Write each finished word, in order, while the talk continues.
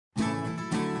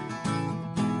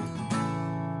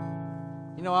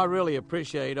You know, I really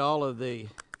appreciate all of the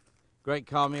great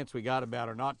comments we got about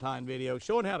our knot tying video,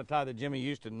 showing how to tie the Jimmy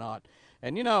Houston knot.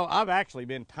 And you know, I've actually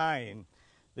been tying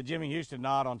the Jimmy Houston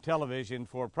knot on television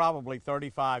for probably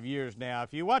 35 years now.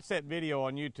 If you watch that video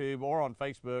on YouTube or on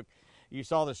Facebook, you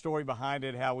saw the story behind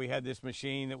it, how we had this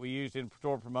machine that we used in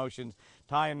store promotions,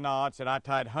 tying knots, and I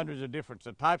tied hundreds of different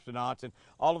types of knots, and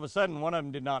all of a sudden one of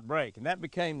them did not break, and that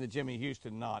became the Jimmy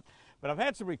Houston knot. But I've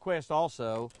had some requests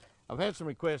also. Let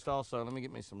me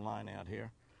get me some line out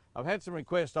here. I've had some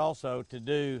requests also to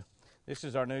do, this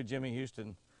is our new Jimmy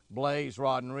Houston Blaze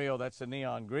rod and reel. That's the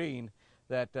neon green.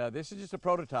 This is just a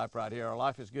prototype right here. Our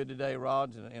Life is Good Today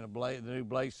rods in the new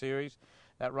Blaze series.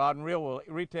 That rod and reel will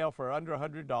retail for under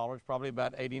 $100, probably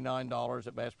about $89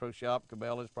 at Bass Pro Shop,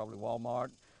 Cabela's, probably Walmart,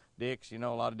 Dick's, you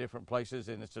know, a lot of different places,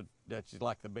 and that's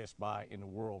like the best buy in the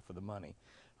world for the money.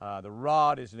 The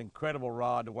rod is an incredible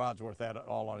rod. The rod's worth that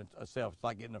all on itself. It's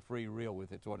like getting a free reel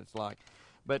with it. It's what it's like.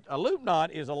 But a loop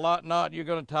knot is a knot you're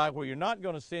going to tie where you're not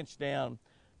going to cinch down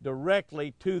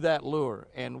directly to that lure.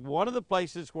 And one of the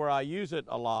places where I use it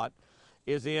a lot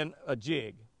is in a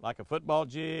jig, like a football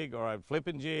jig or a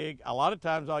flipping jig. A lot of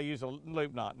times I'll use a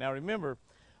loop knot. Now remember,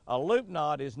 a loop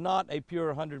knot is not a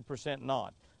pure 100%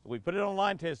 knot. If we put it on a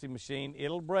line testing machine,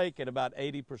 it'll break at about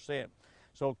 80%.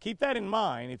 So keep that in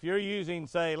mind. If you're using,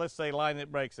 say, let's say line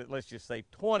that breaks at, let's just say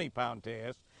 20-pound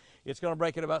test, it's going to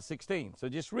break at about 16. So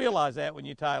just realize that when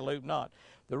you tie a loop knot.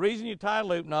 The reason you tie a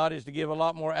loop knot is to give a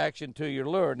lot more action to your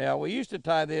lure. Now, we used to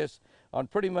tie this on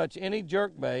pretty much any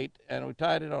jerk bait, and we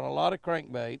tied it on a lot of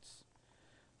crankbaits.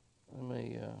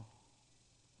 It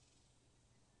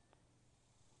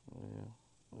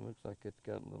looks like it's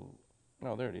got a little,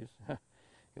 no, there it is.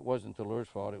 It wasn't the lure's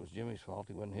fault, it was Jimmy's fault.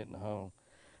 He wasn't hitting the hole.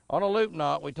 On a loop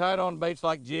knot, we tie it on baits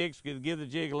like jigs to give the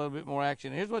jig a little bit more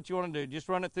action. Here's what you want to do. Just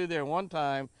run it through there one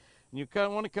time. And you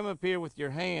want to come up here with your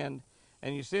hand,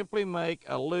 and you simply make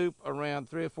a loop around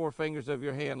 3 or 4 fingers of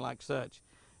your hand like such.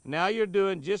 Now you're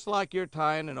doing just like you're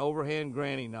tying an overhand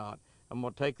granny knot. I'm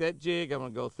going to take that jig, I'm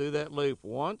going to go through that loop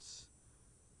once,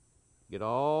 get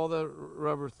all the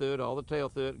rubber through it, all the tail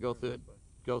through it, go through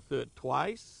it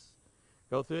twice,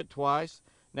 go through it twice.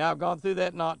 Now I've gone through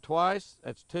that knot twice,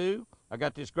 that's 2. I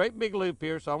got this great big loop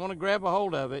here, so I want to grab a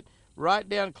hold of it right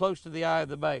down close to the eye of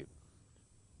the bait.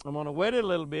 I'm going to wet it a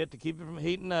little bit to keep it from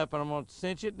heating up, and I'm going to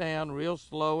cinch it down real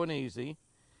slow and easy.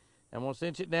 I'm going to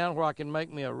cinch it down where I can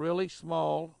make me a really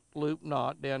small loop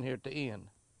knot down here at the end.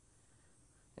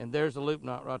 And there's the loop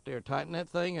knot right there. Tighten that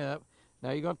thing up.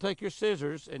 Now you're going to take your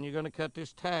scissors and you're going to cut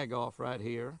this tag off right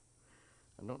here.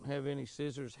 I don't have any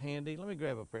scissors handy. Let me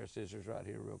grab a pair of scissors right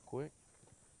here real quick.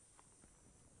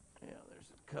 Yeah, there's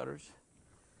the cutters.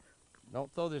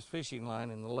 Don't throw this fishing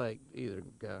line in the lake either,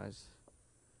 guys.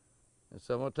 And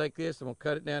so I'm going to take this, I'm going to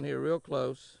cut it down here real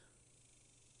close.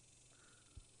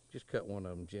 Just cut one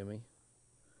of them, Jimmy.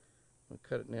 I'm going to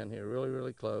cut it down here really,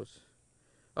 really close.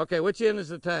 Okay, which end is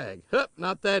the tag? Hup,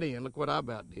 not that end. Look what I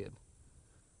about did.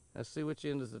 Let's see which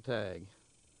end is the tag.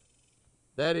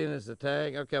 That end is the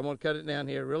tag. Okay, I'm going to cut it down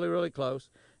here really, really close.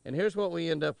 And here's what we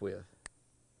end up with.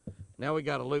 Now we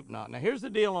got a loop knot. Now here's the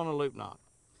deal on a loop knot.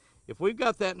 If we've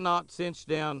got that knot cinched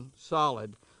down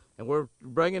solid, and we're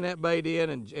bringing that bait in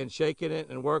and shaking it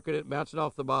and working it, bouncing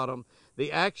off the bottom,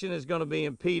 the action is going to be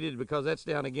impeded because that's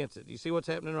down against it. You see what's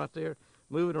happening right there?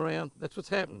 Moving around, that's what's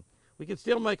happening. We can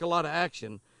still make a lot of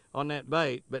action on that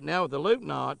bait, but now with the loop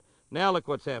knot, now look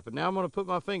what's happened. Now I'm going to put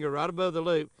my finger right above the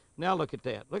loop. Now look at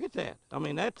that. Look at that. I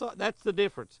mean, that's the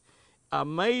difference.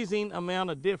 Amazing amount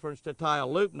of difference to tie a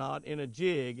loop knot in a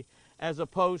jig as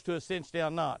opposed to a cinched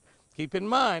down knot. Keep in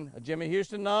mind, a Jimmy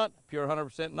Houston knot, pure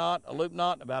 100% knot, a loop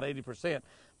knot, about 80%.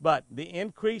 But the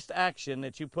increased action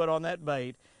that you put on that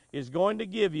bait is going to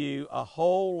give you a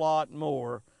whole lot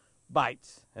more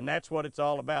bites. And that's what it's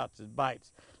all about, is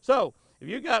bites. So if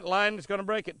you got line that's going to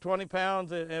break at 20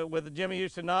 pounds with a Jimmy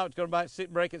Houston knot, it's going to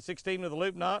break at 16 with a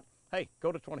loop knot, hey,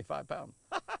 go to 25 pound.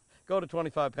 Go to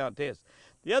 25-pound test.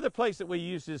 The other place that we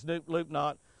use this loop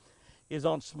knot is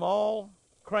on small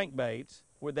crankbaits,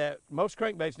 where most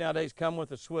crankbaits nowadays come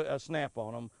with a snap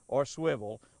on them, or a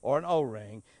swivel, or an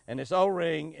O-ring, and this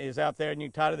O-ring is out there, and you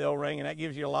tie to the O-ring, and that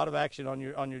gives you a lot of action on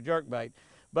your jerk bait.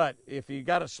 But if you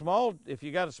got a small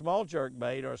jerk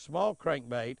bait or a small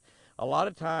crankbait, a lot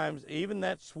of times even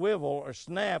that swivel or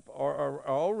snap or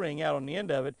O-ring out on the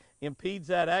end of it impedes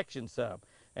that action some.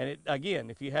 And again,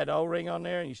 if you had the O-ring on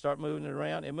there and you start moving it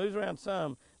around, it moves around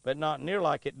some, but not near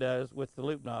like it does with the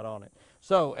loop knot on it.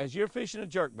 So as you're fishing a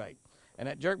jerk bait, and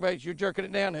that jerk bait, you're jerking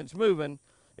it down and it's moving,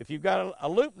 if you've got a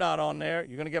loop knot on there,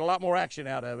 you're going to get a lot more action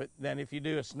out of it than if you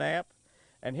do a snap.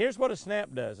 And here's what a snap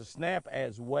does. A snap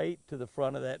adds weight to the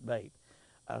front of that bait.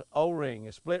 a O-ring,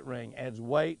 a split ring adds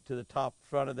weight to the top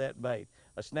front of that bait.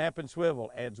 A snap and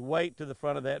swivel adds weight to the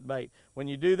front of that bait. When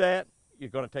you do that, you're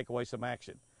going to take away some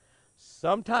action.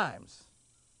 Sometimes,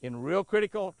 in real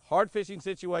critical, hard fishing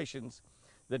situations,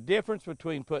 the difference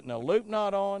between putting a loop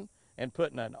knot on and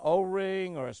putting an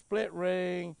O-ring or a split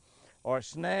ring or a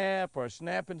snap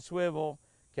and swivel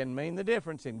can mean the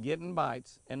difference in getting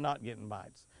bites and not getting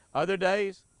bites. Other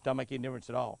days, don't make any difference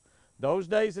at all. Those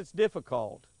days it's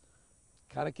difficult,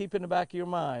 kind of keep in the back of your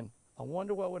mind, I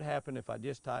wonder what would happen if I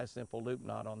just tie a simple loop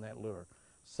knot on that lure.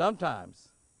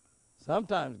 Sometimes,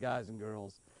 guys and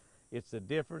girls, it's the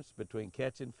difference between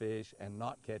catching fish and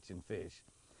not catching fish.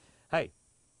 Hey,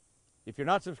 if you're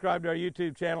not subscribed to our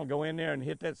YouTube channel, go in there and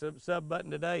hit that sub button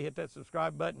today, hit that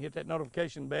subscribe button, hit that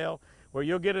notification bell, where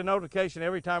you'll get a notification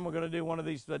every time we're going to do one of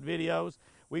these videos.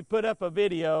 We put up a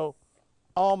video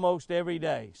almost every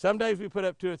day. Some days we put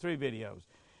up 2 or 3 videos.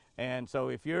 And so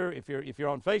if you're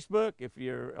on Facebook, if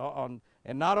you're on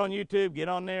and not on YouTube, get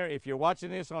on there. If you're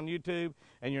watching this on YouTube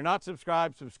and you're not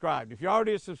subscribed, subscribe. If you're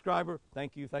already a subscriber,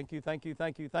 thank you, thank you, thank you,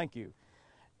 thank you, thank you.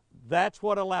 That's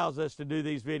what allows us to do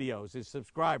these videos, is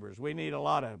subscribers. We need a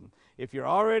lot of them. If you're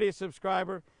already a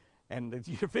subscriber and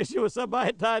you're fishing with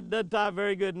somebody that doesn't tie a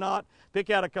very good knot, pick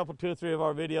out a couple, 2 or 3 of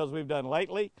our videos we've done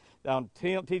lately on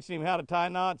teaching him how to tie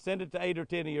knots. Send it to 8 or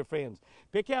 10 of your friends.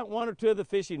 Pick out 1 or 2 of the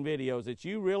fishing videos that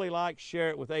you really like, share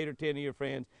it with 8 or 10 of your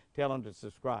friends. Tell them to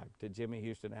subscribe to Jimmy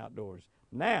Houston Outdoors,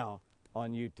 now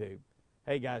on YouTube.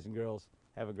 Hey guys and girls,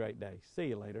 have a great day. See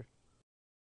you later.